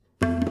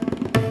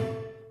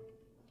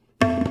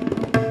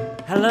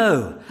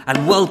Hello,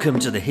 and welcome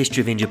to the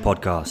History of India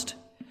podcast.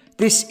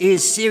 This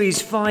is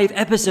Series 5,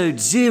 Episode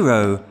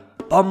 0,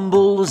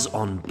 Bumbles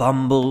on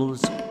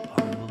Bumbles.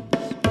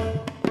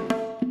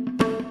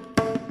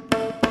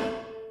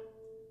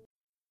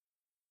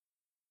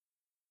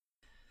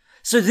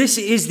 So this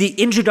is the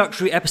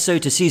introductory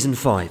episode to Season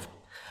 5,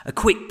 a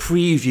quick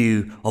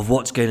preview of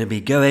what's going to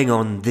be going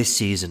on this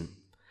season.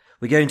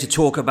 We're going to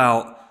talk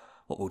about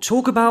what we'll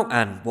talk about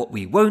and what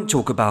we won't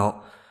talk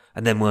about,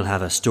 and then we'll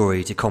have a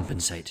story to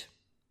compensate.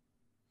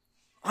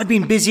 I've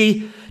been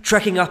busy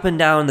trekking up and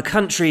down the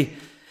country.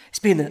 It's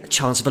been a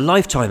chance of a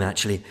lifetime,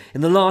 actually. In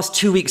the last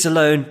 2 weeks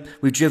alone,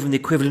 we've driven the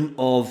equivalent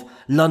of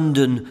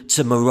London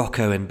to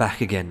Morocco and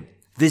back again,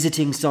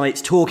 visiting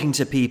sites, talking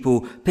to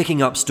people,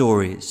 picking up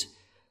stories.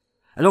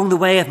 Along the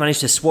way, I've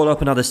managed to swallow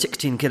up another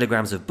 16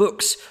 kilograms of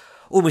books,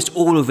 almost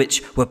all of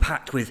which were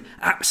packed with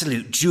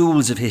absolute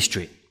jewels of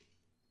history.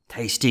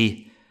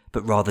 Tasty,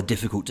 but rather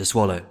difficult to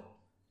swallow.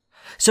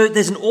 So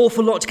there's an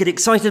awful lot to get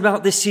excited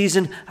about this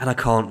season, and I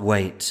can't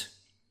wait.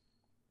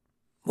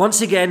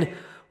 Once again,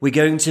 we're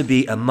going to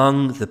be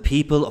among the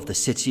people of the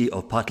city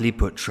of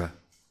Pataliputra.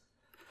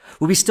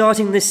 We'll be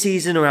starting this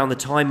season around the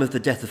time of the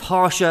death of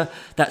Harsha,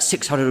 that's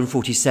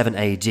 647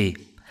 AD.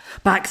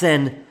 Back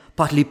then,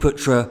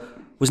 Pataliputra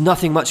was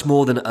nothing much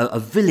more than a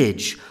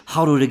village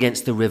huddled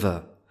against the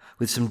river,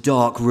 with some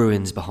dark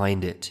ruins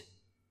behind it.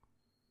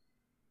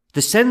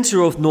 The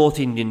centre of North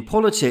Indian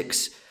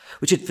politics,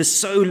 which had for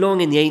so long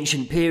in the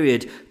ancient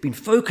period been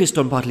focused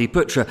on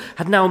Pataliputra,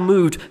 had now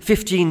moved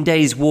 15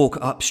 days' walk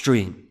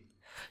upstream,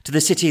 to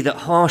the city that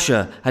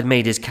Harsha had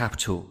made his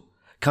capital,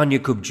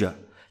 Kanyakubja,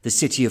 the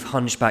city of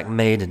hunchback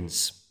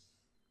maidens.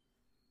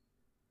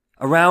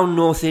 Around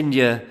North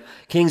India,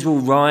 kings will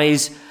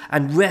rise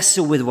and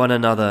wrestle with one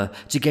another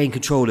to gain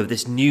control of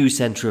this new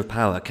centre of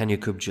power,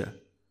 Kanyakubja.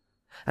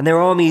 And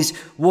their armies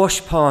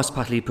wash past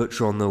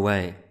Pataliputra on the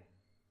way,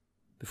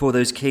 before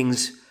those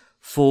kings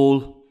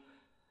fall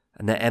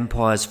and their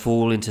empires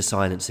fall into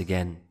silence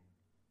again.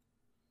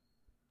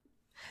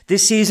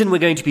 This season we're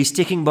going to be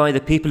sticking by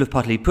the people of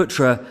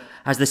Pataliputra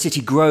as the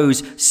city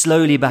grows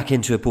slowly back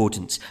into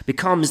importance,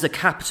 becomes the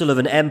capital of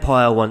an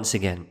empire once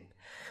again.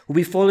 We'll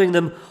be following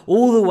them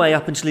all the way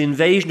up until the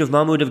invasion of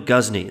Mahmud of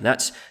Ghazni.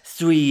 That's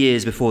 3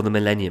 years before the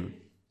millennium.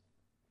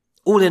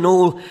 All in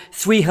all,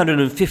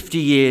 350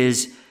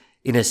 years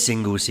in a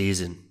single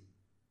season.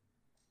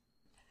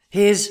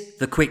 Here's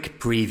the quick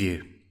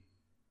preview.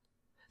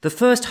 The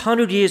first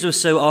 100 years or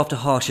so after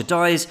Harsha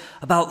dies,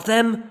 about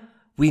them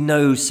we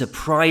know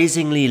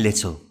surprisingly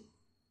little.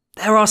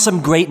 There are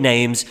some great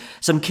names,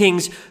 some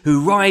kings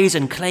who rise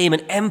and claim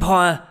an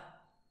empire,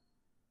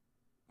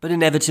 but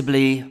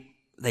inevitably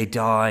they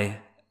die,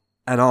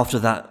 and after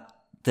that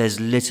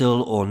there's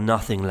little or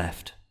nothing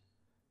left.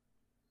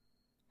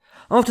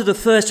 After the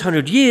first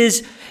 100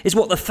 years is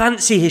what the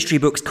fancy history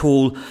books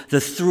call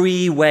the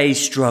three-way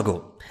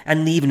struggle,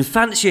 and the even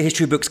fancier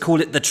history books call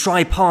it the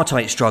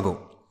tripartite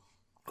struggle.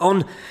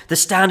 On the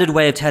standard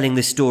way of telling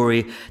this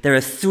story, there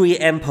are three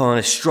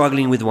empires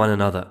struggling with one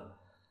another.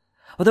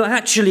 Although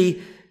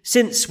actually,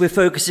 since we're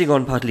focusing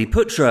on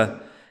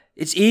Pataliputra,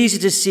 it's easy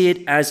to see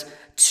it as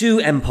two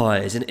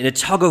empires in a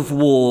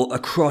tug-of-war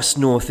across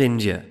North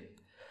India.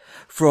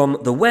 From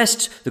the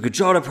west, the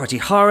Gujara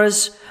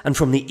Pratiharas, and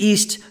from the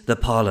east, the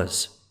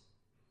Palas.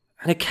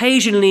 And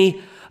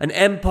occasionally, an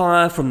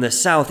empire from the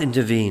south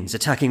intervenes,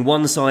 attacking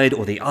one side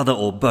or the other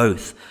or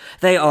both.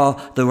 They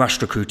are the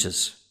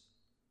Rashtrakutas.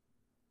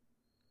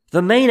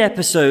 The main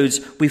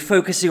episodes we're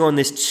focusing on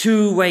this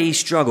two-way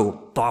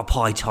struggle,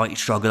 bipartite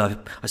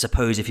struggle, I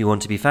suppose if you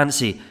want to be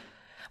fancy.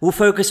 We'll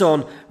focus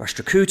on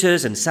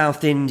Rashtrakutas and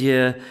South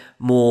India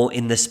more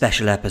in the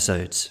special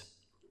episodes.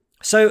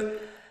 So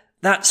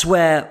that's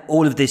where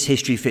all of this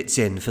history fits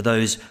in for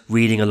those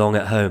reading along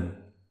at home.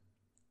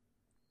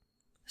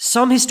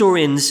 Some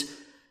historians,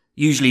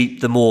 usually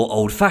the more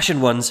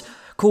old-fashioned ones,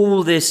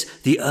 call this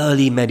the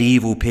early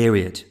medieval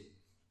period.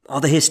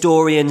 Other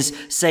historians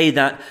say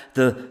that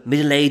the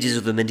Middle Ages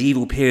of the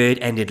medieval period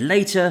ended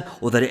later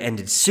or that it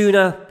ended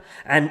sooner,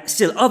 and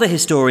still other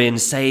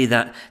historians say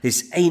that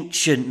this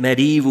ancient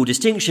medieval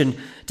distinction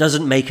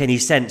doesn't make any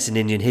sense in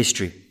Indian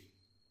history.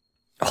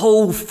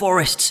 Whole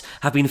forests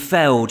have been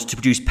felled to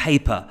produce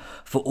paper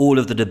for all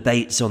of the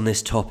debates on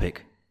this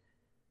topic.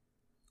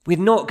 We're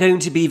not going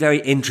to be very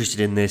interested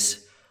in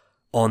this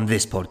on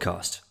this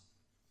podcast.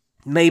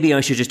 Maybe I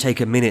should just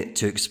take a minute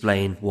to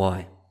explain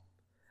why.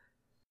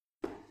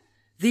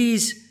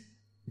 These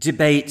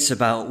debates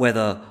about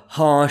whether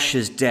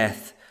Harsha's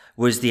death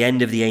was the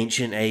end of the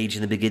ancient age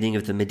and the beginning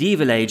of the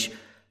medieval age,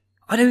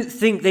 I don't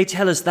think they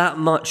tell us that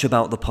much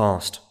about the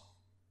past.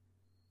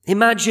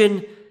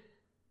 Imagine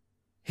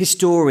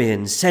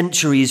historians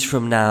centuries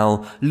from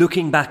now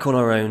looking back on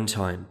our own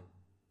time.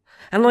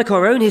 And like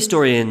our own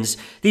historians,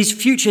 these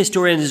future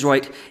historians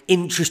write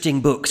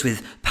interesting books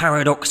with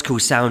paradoxical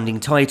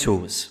sounding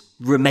titles.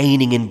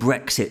 Remaining in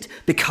Brexit,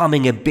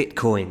 Becoming a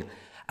Bitcoin,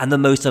 and the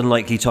most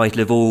unlikely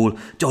title of all,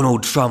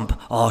 Donald Trump,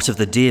 Art of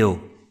the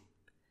Deal.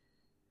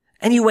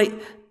 Anyway,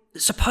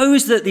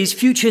 suppose that these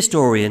future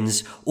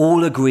historians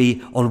all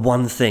agree on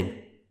one thing.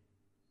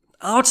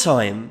 Our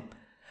time,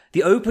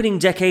 the opening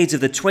decades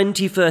of the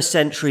 21st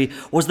century,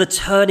 was the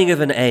turning of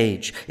an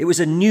age. It was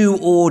a new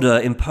order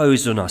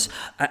imposed on us,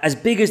 as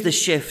big as the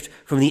shift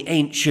from the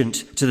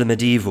ancient to the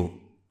medieval.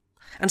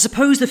 And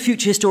suppose the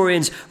future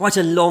historians write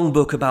a long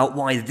book about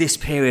why this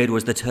period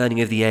was the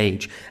turning of the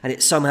age, and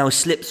it somehow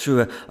slipped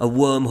through a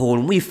wormhole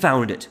and we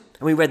found it,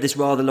 and we read this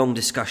rather long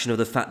discussion of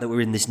the fact that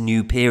we're in this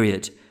new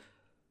period.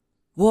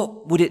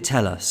 What would it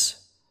tell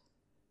us?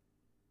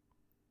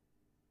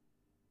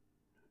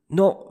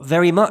 Not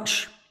very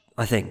much,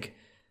 I think.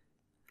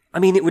 I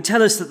mean, it would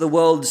tell us that the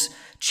world's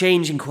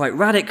changing quite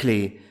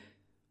radically,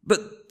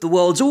 but the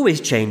world's always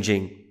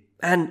changing,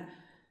 and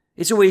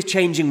it's always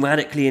changing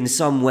radically in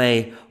some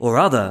way or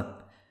other.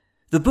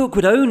 The book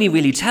would only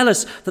really tell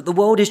us that the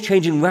world is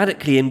changing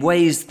radically in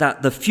ways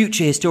that the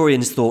future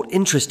historians thought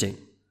interesting.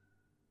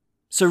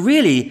 So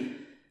really,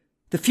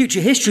 the future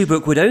history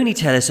book would only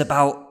tell us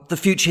about the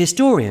future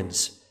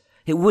historians.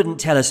 It wouldn't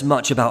tell us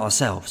much about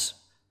ourselves.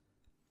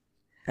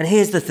 And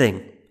here's the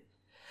thing.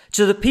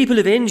 To the people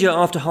of India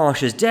after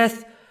Harsha's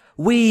death,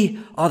 we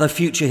are the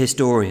future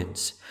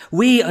historians.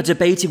 We are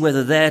debating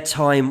whether their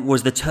time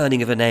was the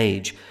turning of an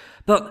age.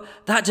 But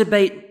that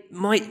debate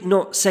might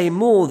not say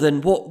more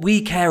than what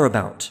we care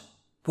about,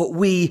 what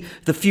we,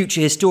 the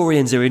future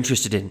historians, are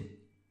interested in.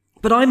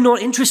 But I'm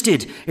not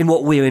interested in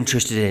what we're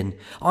interested in.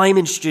 I'm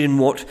interested in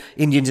what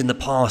Indians in the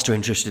past are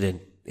interested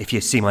in, if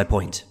you see my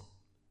point.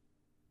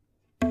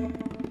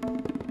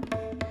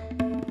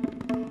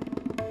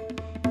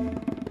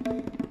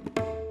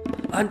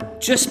 And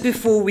just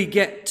before we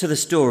get to the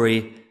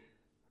story,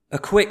 a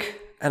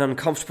quick and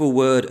uncomfortable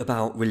word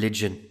about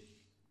religion.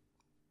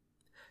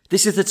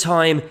 This is the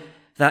time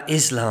that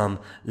Islam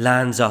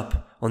lands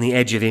up on the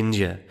edge of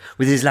India,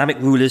 with Islamic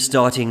rulers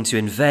starting to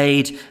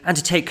invade and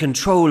to take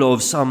control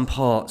of some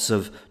parts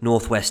of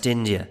northwest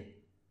India.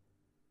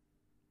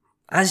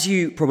 As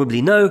you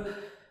probably know,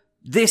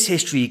 this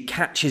history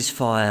catches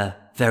fire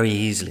very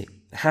easily.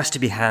 It has to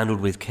be handled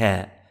with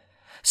care.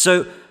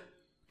 So,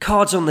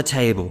 cards on the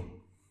table.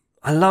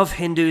 I love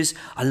Hindus,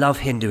 I love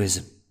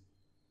Hinduism.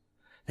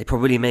 They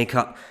probably make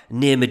up a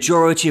near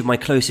majority of my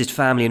closest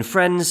family and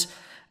friends,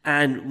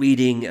 and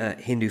reading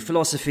Hindu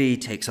philosophy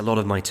takes a lot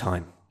of my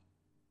time.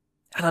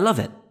 And I love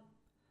it.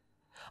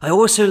 I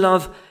also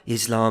love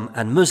Islam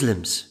and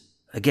Muslims.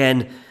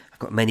 Again, I've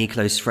got many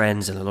close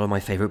friends and a lot of my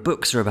favourite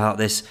books are about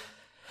this.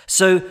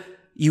 So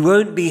you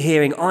won't be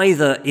hearing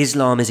either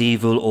Islam is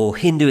evil or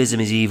Hinduism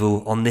is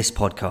evil on this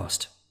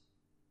podcast.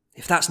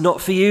 If that's not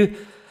for you,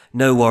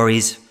 no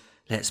worries.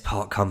 Let's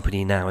part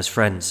company now as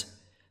friends.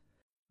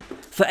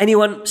 For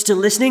anyone still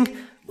listening,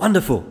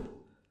 wonderful.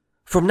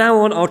 From now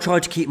on, I'll try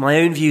to keep my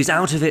own views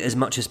out of it as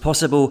much as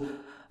possible,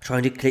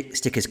 trying to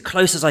stick as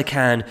close as I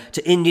can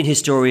to Indian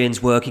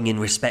historians working in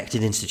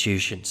respected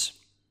institutions.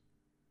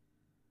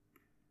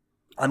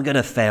 I'm going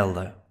to fail,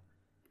 though.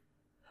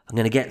 I'm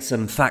going to get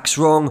some facts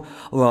wrong,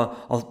 or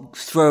I'll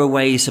throw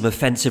away some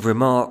offensive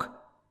remark.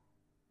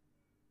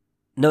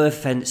 No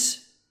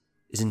offence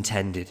is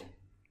intended.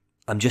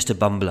 I'm just a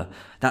bumbler.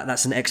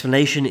 That's an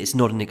explanation, it's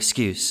not an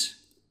excuse.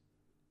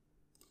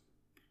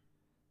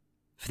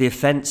 For the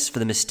offence, for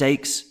the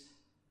mistakes,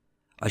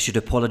 I should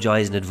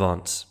apologise in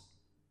advance.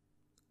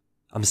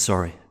 I'm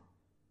sorry.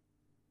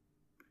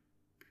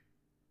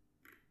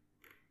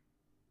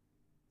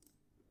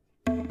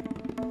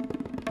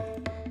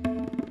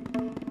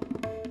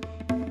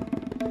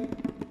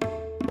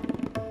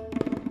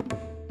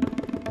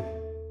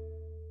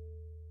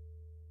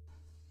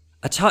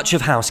 A touch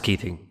of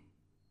housekeeping.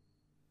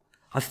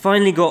 I've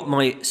finally got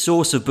my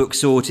source of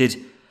books sorted,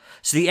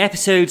 so the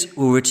episodes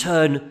will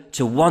return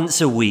to once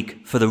a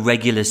week for the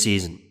regular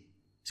season.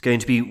 It's going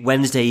to be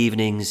Wednesday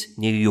evenings,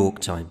 New York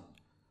time.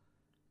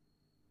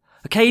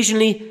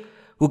 Occasionally,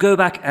 we'll go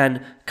back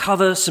and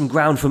cover some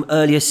ground from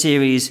earlier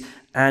series,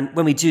 and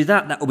when we do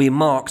that, that will be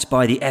marked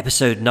by the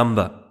episode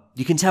number.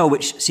 You can tell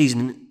which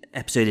season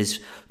episode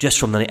is just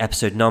from the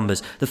episode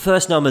numbers. The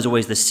first number is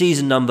always the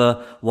season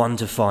number, 1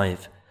 to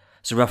 5.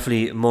 So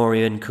roughly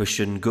Mauryan,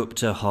 Kushan,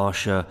 Gupta,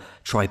 Harsha,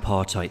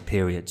 tripartite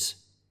periods.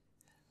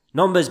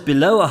 Numbers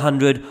below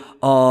 100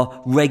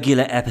 are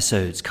regular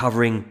episodes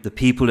covering the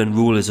people and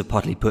rulers of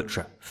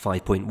Patliputra,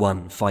 5.1,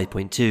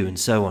 5.2 and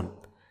so on.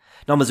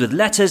 Numbers with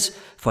letters,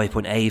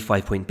 5.A,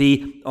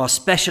 5.B, are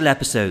special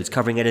episodes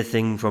covering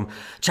anything from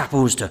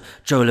chapels to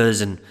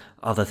cholas and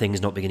other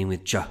things not beginning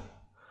with J.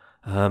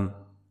 On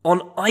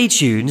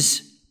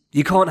iTunes,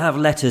 you can't have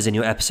letters in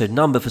your episode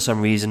number for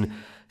some reason,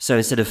 so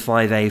instead of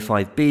 5A,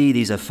 5B,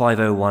 these are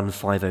 501,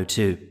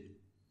 502.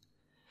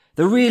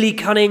 The really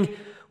cunning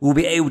will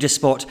be able to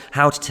spot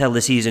how to tell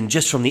the season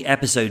just from the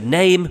episode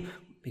name,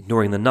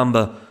 ignoring the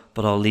number,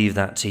 but I'll leave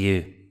that to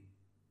you.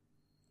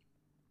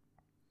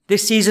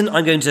 This season,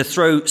 I'm going to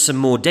throw some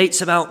more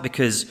dates about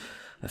because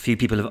a few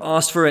people have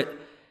asked for it.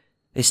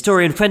 A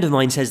historian friend of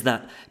mine says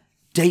that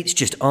dates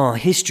just are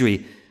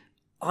history.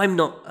 I'm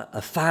not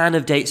a fan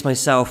of dates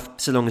myself,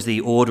 so long as the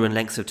order and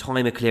length of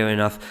time are clear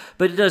enough,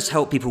 but it does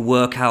help people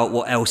work out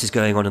what else is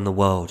going on in the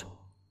world.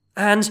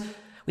 And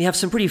we have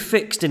some pretty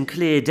fixed and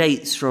clear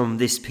dates from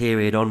this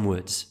period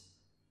onwards.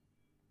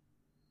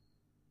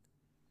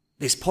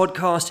 This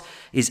podcast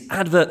is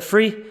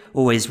advert-free,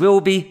 always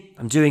will be.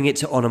 I'm doing it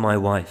to honour my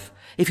wife.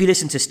 If you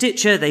listen to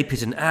Stitcher, they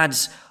put in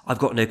ads. I've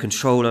got no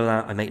control of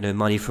that. I make no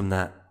money from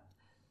that.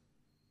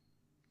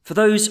 For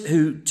those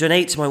who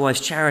donate to my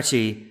wife's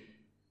charity,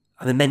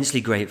 I'm immensely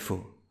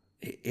grateful.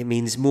 It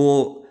means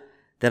more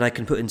than I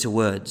can put into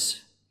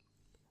words.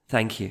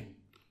 Thank you.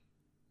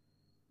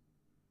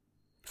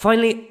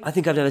 Finally, I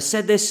think I've never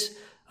said this.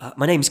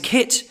 My name's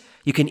Kit.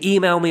 You can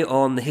email me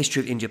on the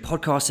History of India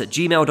podcast at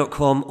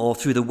gmail.com or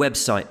through the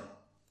website.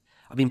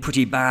 I've been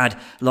pretty bad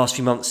the last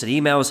few months at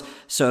emails,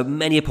 so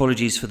many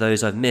apologies for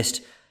those I've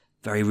missed.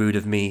 Very rude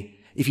of me.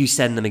 If you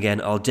send them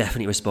again, I'll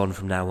definitely respond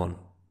from now on.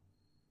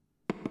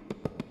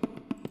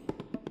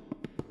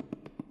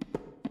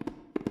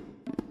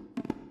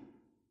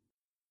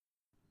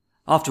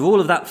 After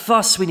all of that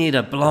fuss, we need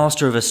a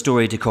blaster of a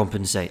story to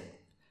compensate.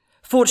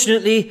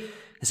 Fortunately,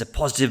 there's a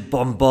positive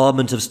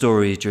bombardment of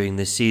stories during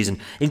this season,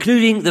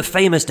 including the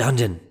famous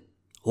Dundon,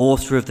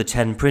 author of The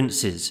 10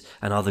 Princes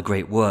and other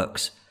great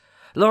works.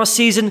 Last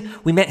season,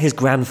 we met his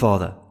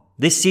grandfather.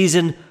 This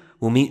season,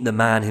 we'll meet the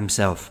man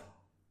himself.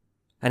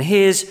 And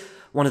here's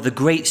one of the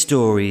great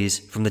stories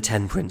from The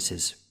 10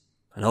 Princes.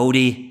 An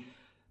oldie,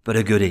 but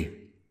a goodie.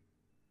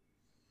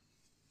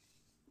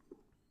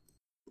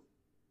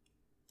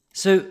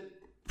 So,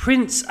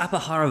 Prince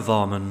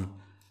Apaharavarman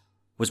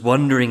was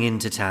wandering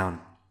into town,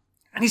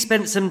 and he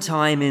spent some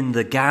time in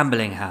the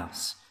gambling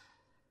house.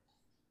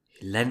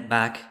 He leant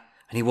back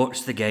and he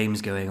watched the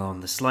games going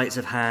on, the sleights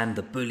of hand,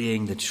 the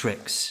bullying, the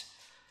tricks.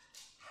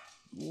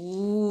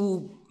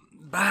 "Ooh,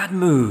 bad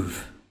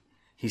move,"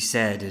 he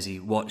said as he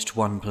watched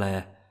one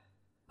player.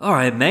 "All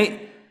right,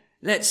 mate,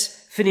 let's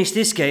finish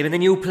this game and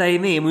then you'll play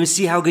me and we'll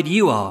see how good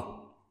you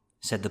are,"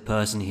 said the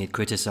person he had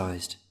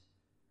criticised.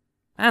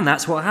 And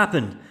that's what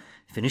happened.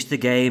 Finished the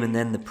game, and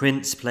then the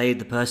prince played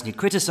the person he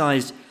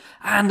criticised,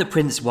 and the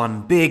prince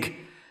won big,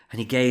 and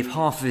he gave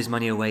half of his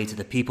money away to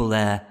the people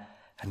there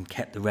and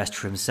kept the rest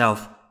for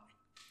himself.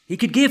 He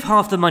could give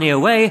half the money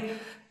away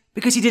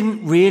because he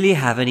didn't really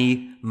have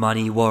any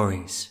money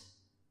worries.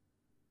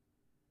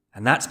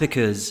 And that's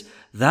because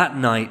that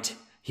night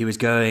he was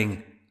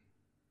going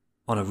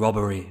on a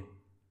robbery.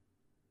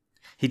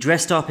 He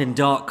dressed up in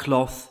dark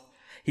cloth.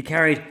 He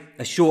carried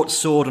a short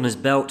sword on his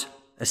belt,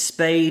 a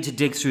spade to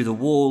dig through the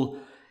wall.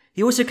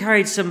 He also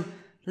carried some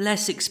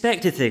less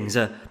expected things,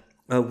 a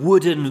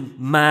wooden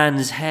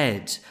man's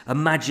head, a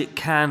magic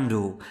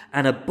candle,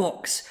 and a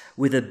box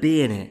with a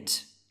bee in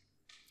it.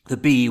 The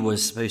bee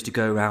was supposed to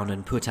go round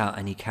and put out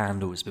any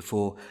candles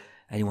before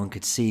anyone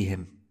could see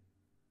him.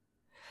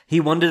 He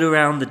wandered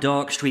around the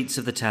dark streets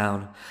of the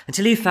town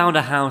until he found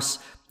a house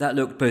that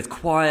looked both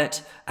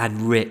quiet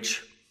and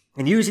rich.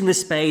 And using the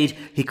spade,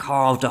 he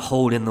carved a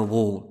hole in the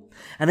wall.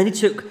 And then he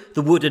took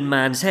the wooden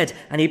man's head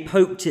and he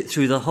poked it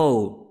through the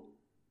hole.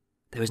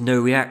 There was no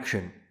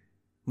reaction.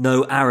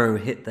 No arrow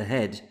hit the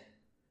head.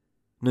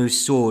 No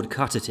sword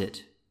cut at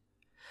it.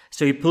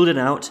 So he pulled it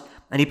out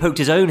and he poked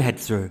his own head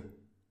through.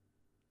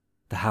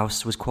 The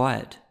house was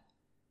quiet.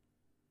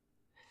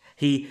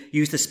 He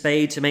used the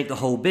spade to make the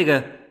hole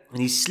bigger and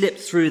he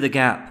slipped through the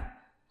gap.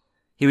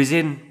 He was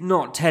in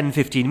not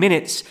 10-15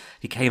 minutes.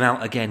 He came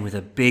out again with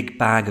a big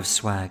bag of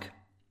swag.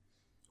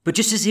 But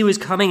just as he was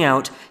coming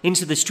out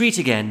into the street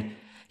again,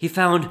 he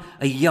found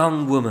a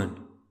young woman.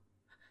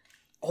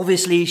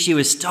 Obviously, she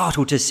was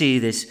startled to see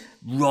this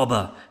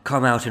robber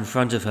come out in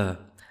front of her.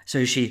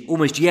 So she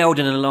almost yelled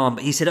in alarm,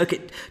 but he said,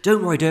 "Okay,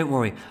 don't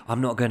worry,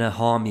 I'm not going to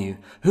harm you.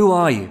 Who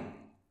are you?"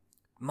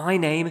 "My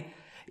name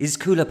is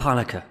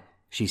Kulapalaka,"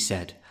 she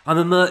said. "I'm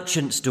a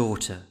merchant's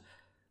daughter.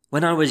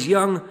 When I was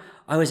young,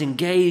 I was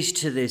engaged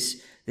to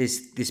this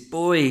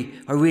boy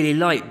I really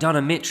liked,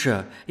 Dana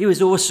Mitra. He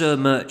was also a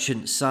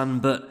merchant's son,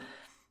 but,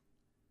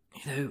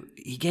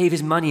 he gave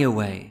his money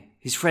away.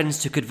 His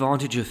friends took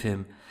advantage of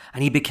him.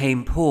 And he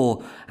became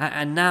poor,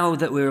 and now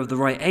that we're of the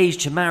right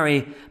age to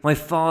marry, my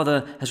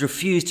father has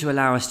refused to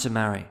allow us to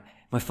marry.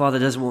 My father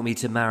doesn't want me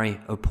to marry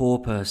a poor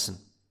person.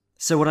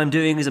 So what I'm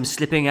doing is I'm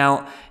slipping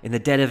out in the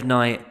dead of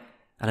night,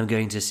 and I'm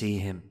going to see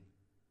him."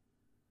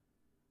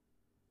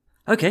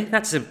 "Okay,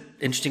 that's an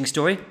interesting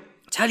story.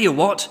 Tell you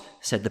what,"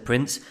 said the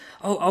prince,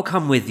 I'll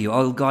come with you.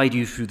 I'll guide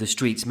you through the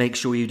streets, make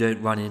sure you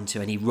don't run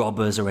into any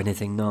robbers or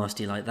anything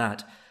nasty like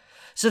that."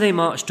 So they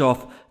marched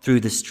off through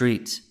the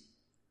streets.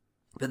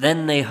 But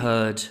then they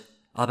heard,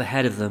 up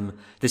ahead of them,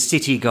 the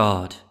city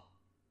guard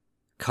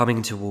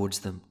coming towards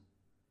them.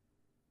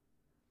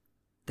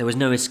 There was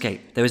no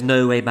escape. There was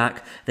no way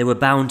back. They were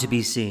bound to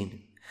be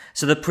seen.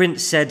 So the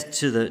prince said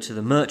to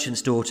the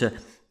merchant's daughter,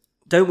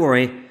 "Don't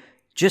worry,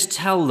 just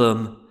tell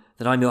them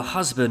that I'm your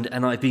husband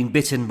and I've been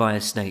bitten by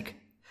a snake."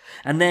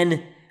 And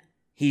then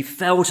he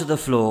fell to the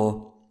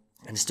floor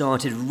and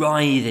started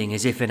writhing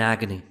as if in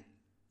agony.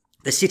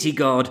 The city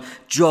guard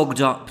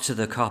jogged up to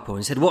the couple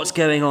and said, "What's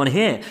going on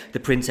here?" The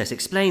princess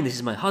explained, "This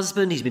is my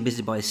husband. He's been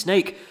bitten by a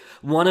snake."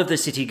 One of the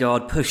city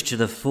guard pushed to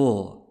the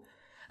fore.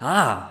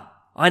 "Ah,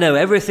 I know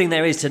everything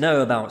there is to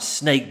know about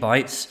snake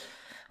bites.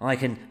 I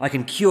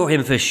can cure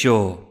him for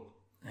sure."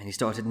 And he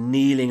started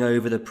kneeling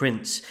over the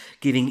prince,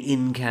 giving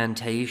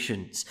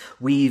incantations,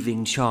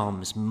 weaving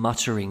charms,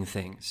 muttering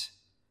things.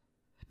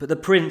 But the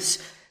prince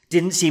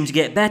didn't seem to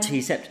get better.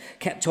 He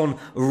kept on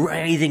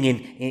writhing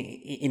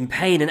in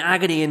pain and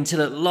agony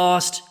until at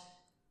last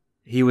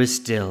he was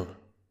still.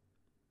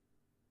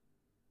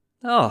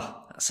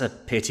 "Oh, that's a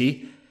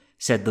pity,"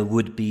 said the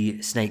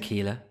would-be snake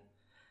healer.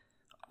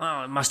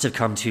 "Oh, it must have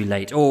come too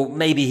late, or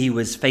maybe he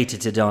was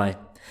fated to die.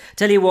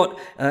 Tell you what,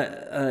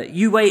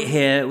 you wait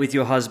here with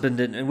your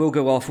husband and we'll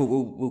go off,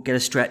 we'll get a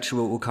stretcher,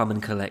 we'll come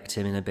and collect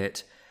him in a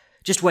bit.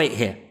 Just wait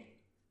here."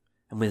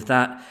 And with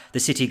that, the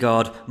city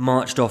guard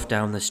marched off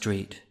down the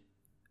street.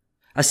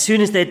 As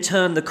soon as they'd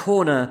turned the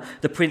corner,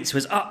 the prince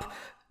was up,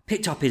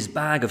 picked up his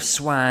bag of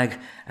swag,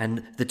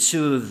 and the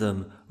two of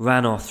them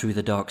ran off through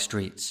the dark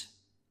streets.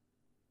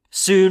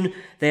 Soon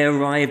they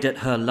arrived at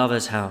her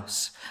lover's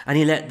house, and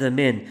he let them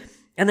in.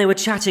 And they were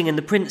chatting, and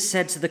the prince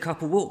said to the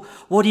couple, "Well,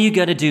 what are you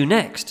going to do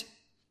next?"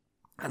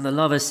 And the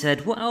lover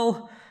said,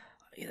 "Well,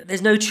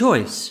 there's no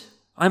choice.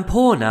 I'm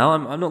poor now.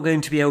 I'm not going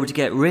to be able to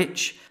get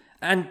rich.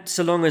 And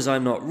so long as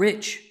I'm not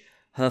rich,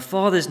 her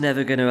father's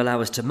never going to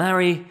allow us to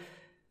marry.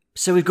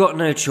 So we've got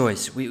no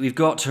choice. We've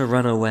got to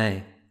run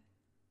away."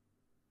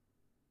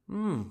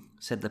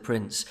 Said the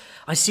prince.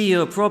 "I see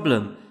your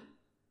problem.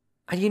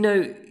 And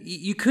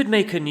you could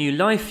make a new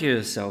life for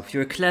yourself.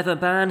 You're a clever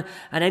man,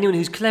 and anyone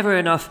who's clever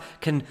enough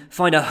can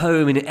find a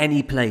home in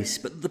any place.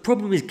 But the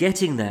problem is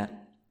getting there.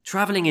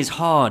 Travelling is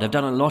hard. I've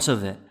done a lot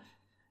of it.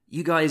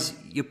 You guys,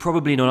 you're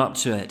probably not up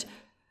to it.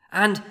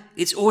 And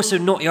it's also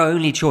not your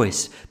only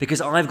choice, because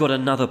I've got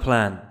another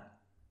plan.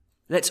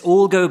 Let's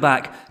all go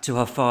back to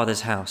her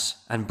father's house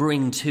and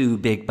bring 2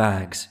 big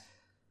bags."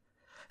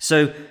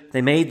 So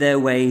they made their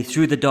way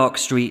through the dark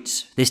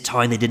streets. This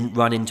time they didn't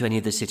run into any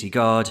of the city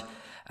guard,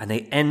 and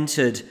they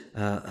entered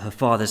her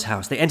father's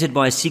house. They entered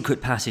by a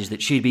secret passage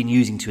that she'd been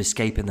using to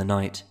escape in the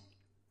night.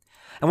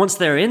 And once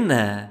they're in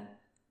there,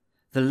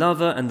 the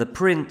lover and the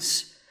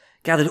prince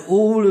gathered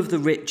all of the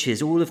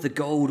riches, all of the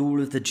gold,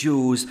 all of the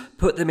jewels,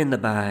 put them in the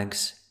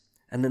bags,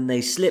 and then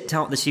they slipped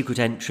out the secret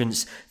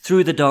entrance,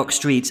 through the dark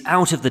streets,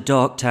 out of the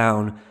dark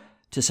town,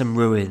 to some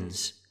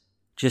ruins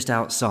just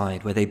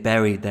outside where they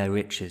buried their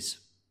riches.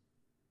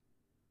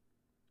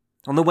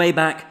 On the way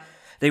back,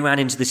 they ran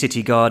into the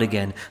city guard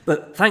again,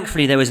 but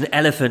thankfully there was an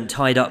elephant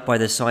tied up by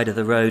the side of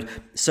the road,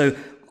 so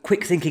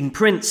quick-thinking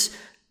prince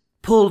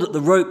pulled at the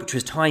rope which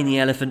was tying the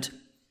elephant,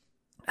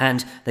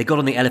 and they got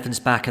on the elephant's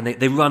back and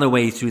they ran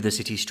away through the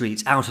city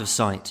streets, out of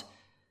sight.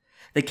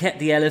 They kept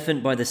the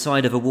elephant by the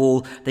side of a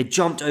wall, they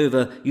jumped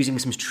over using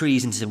some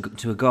trees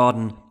into a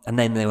garden, and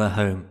then they were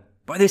home.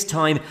 By this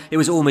time, it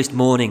was almost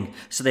morning,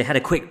 so they had a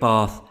quick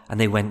bath and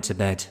they went to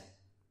bed.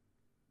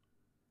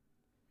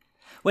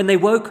 When they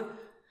woke,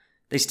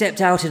 they stepped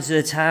out into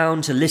the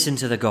town to listen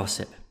to the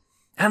gossip.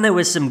 And there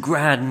was some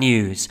grand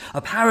news.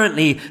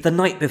 Apparently, the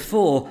night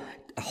before,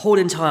 a whole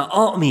entire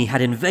army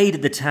had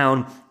invaded the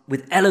town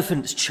with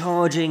elephants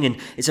charging, and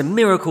it's a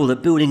miracle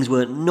that buildings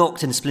weren't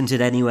knocked and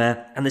splintered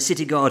anywhere, and the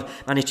city guard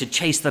managed to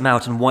chase them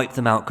out and wipe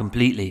them out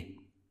completely.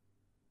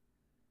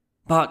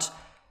 But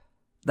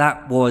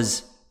that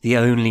was the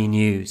only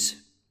news.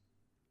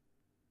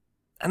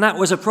 And that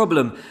was a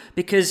problem,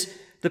 because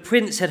the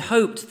prince had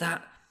hoped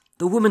that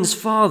the woman's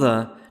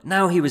father,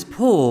 now he was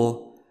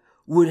poor,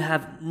 would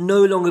have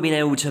no longer been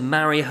able to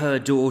marry her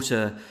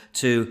daughter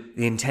to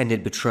the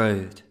intended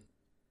betrothed.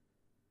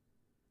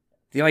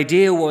 The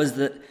idea was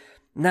that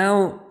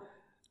now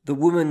the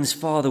woman's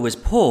father was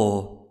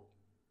poor,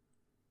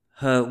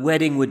 her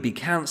wedding would be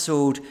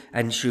cancelled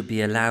and she would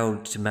be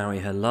allowed to marry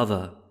her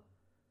lover.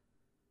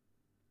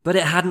 But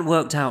it hadn't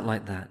worked out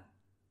like that.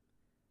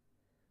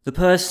 The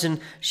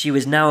person she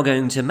was now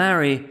going to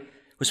marry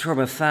was from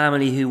a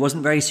family who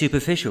wasn't very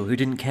superficial, who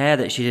didn't care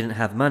that she didn't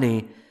have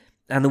money,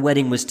 and the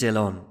wedding was still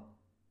on.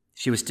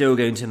 She was still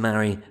going to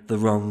marry the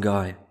wrong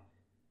guy.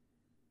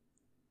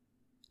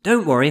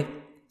 "Don't worry,"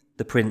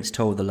 the prince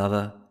told the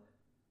lover.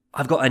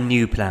 "I've got a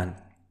new plan.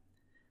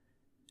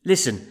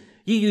 Listen,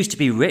 you used to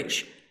be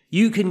rich.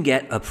 You can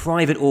get a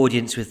private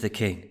audience with the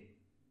king.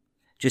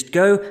 Just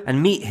go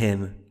and meet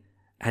him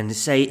and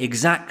say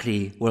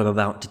exactly what I'm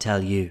about to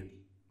tell you."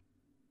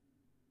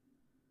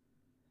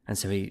 And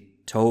so he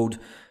told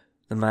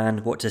the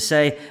man what to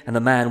say, and the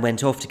man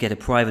went off to get a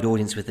private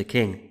audience with the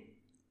king.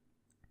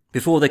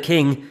 Before the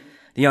king,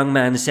 the young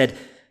man said,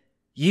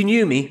 "You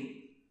knew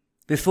me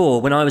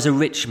before when I was a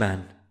rich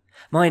man.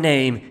 My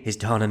name is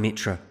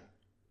Dhanamitra.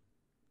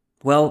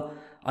 Well,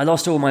 I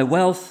lost all my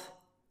wealth.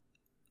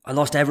 I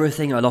lost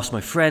everything. I lost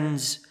my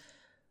friends.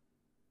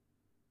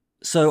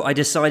 So I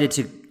decided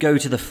to go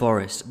to the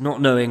forest,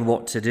 not knowing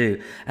what to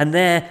do. And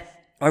there,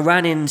 I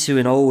ran into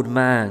an old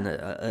man,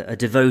 a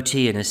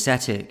devotee, an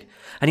ascetic,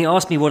 and he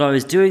asked me what I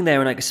was doing there,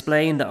 and I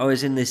explained that I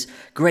was in this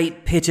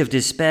great pit of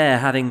despair,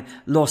 having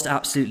lost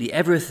absolutely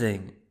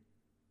everything.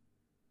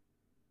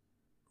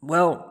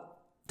 "Well,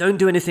 don't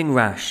do anything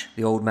rash,"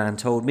 the old man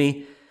told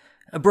me.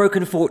 "A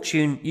broken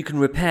fortune, you can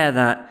repair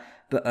that,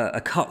 but a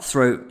cut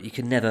throat, you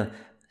can never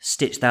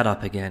stitch that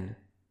up again.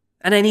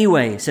 And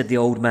anyway," said the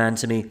old man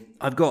to me,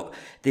 "I've got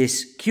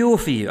this cure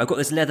for you. I've got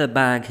this leather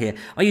bag here.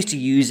 I used to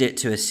use it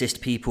to assist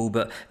people,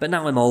 but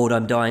now I'm old,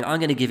 I'm dying. I'm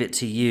going to give it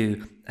to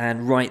you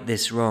and right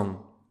this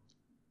wrong.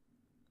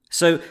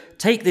 So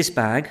take this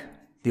bag,"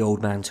 the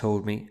old man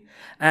told me,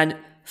 "and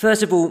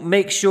first of all,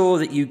 make sure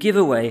that you give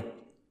away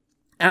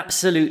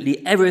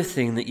absolutely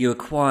everything that you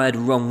acquired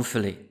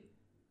wrongfully.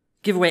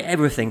 Give away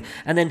everything.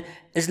 And then,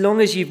 as long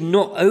as you're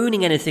not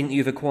owning anything that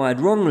you've acquired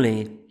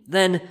wrongly,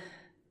 then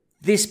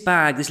this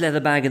bag, this leather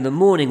bag in the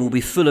morning will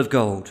be full of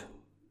gold.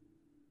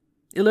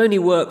 It'll only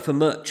work for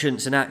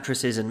merchants and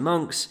actresses and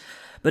monks,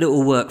 but it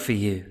will work for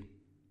you."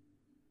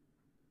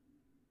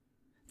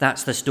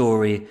 That's the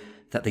story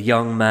that the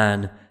young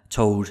man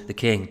told the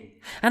king.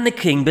 And the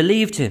king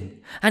believed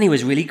him. And he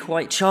was really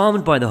quite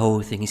charmed by the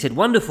whole thing. He said,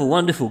 "Wonderful,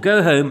 wonderful,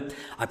 go home.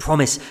 I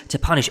promise to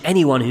punish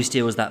anyone who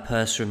steals that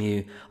purse from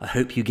you. I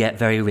hope you get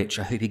very rich.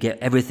 I hope you get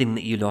everything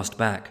that you lost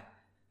back."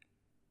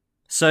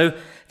 So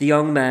the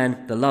young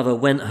man, the lover,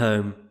 went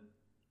home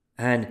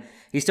and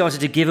he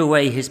started to give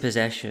away his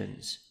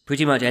possessions,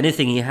 pretty much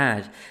anything he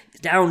had,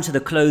 down to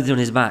the clothes on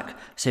his back,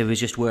 so he was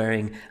just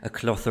wearing a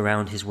cloth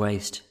around his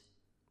waist.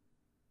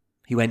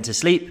 He went to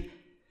sleep,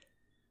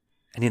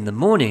 and in the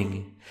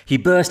morning he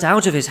burst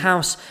out of his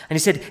house and he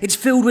said, "It's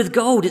filled with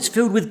gold, it's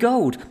filled with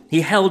gold."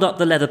 He held up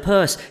the leather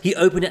purse, he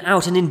opened it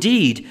out, and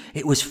indeed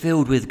it was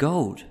filled with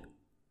gold.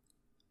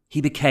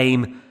 He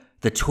became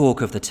the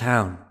talk of the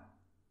town.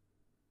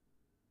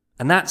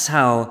 And that's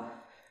how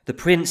the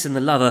prince and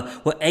the lover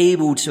were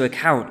able to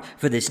account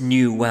for this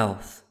new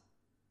wealth.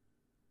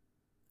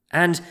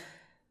 And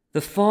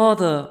the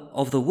father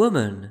of the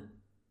woman,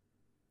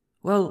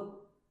 well,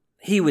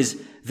 he was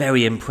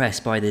very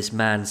impressed by this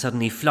man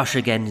suddenly flush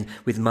again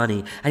with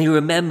money, and he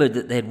remembered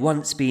that they had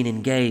once been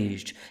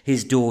engaged,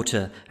 his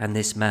daughter and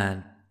this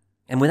man.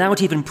 And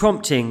without even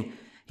prompting,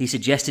 he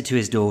suggested to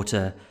his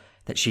daughter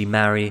that she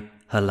marry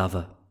her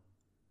lover.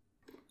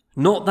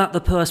 Not that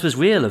the purse was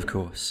real, of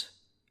course.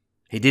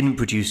 It didn't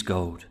produce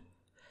gold.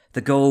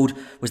 The gold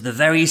was the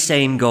very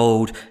same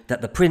gold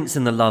that the prince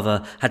and the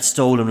lover had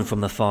stolen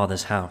from the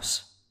father's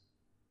house.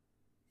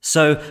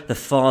 So the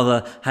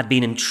father had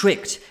been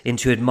tricked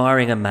into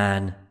admiring a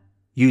man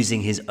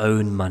using his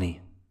own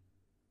money.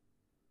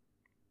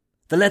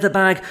 The leather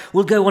bag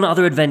will go on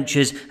other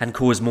adventures and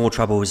cause more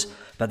troubles,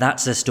 but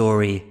that's a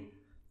story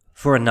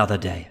for another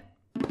day.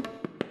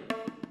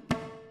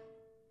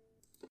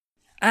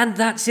 And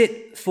that's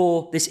it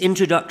for this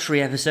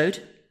introductory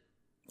episode.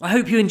 I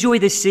hope you enjoy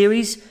this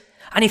series,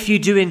 and if you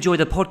do enjoy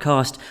the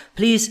podcast,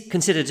 please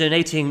consider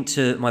donating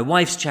to my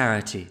wife's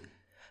charity,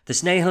 the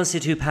Snehal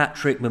Sidhu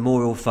Patrick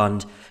Memorial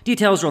Fund.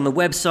 Details are on the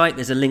website.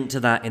 There's a link to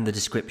that in the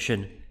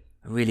description.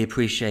 I really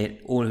appreciate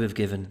all who have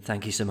given.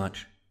 Thank you so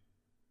much.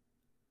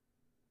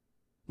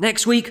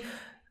 Next week,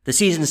 the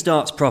season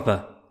starts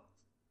proper.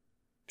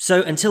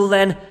 So until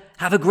then,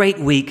 have a great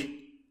week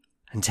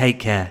and take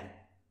care.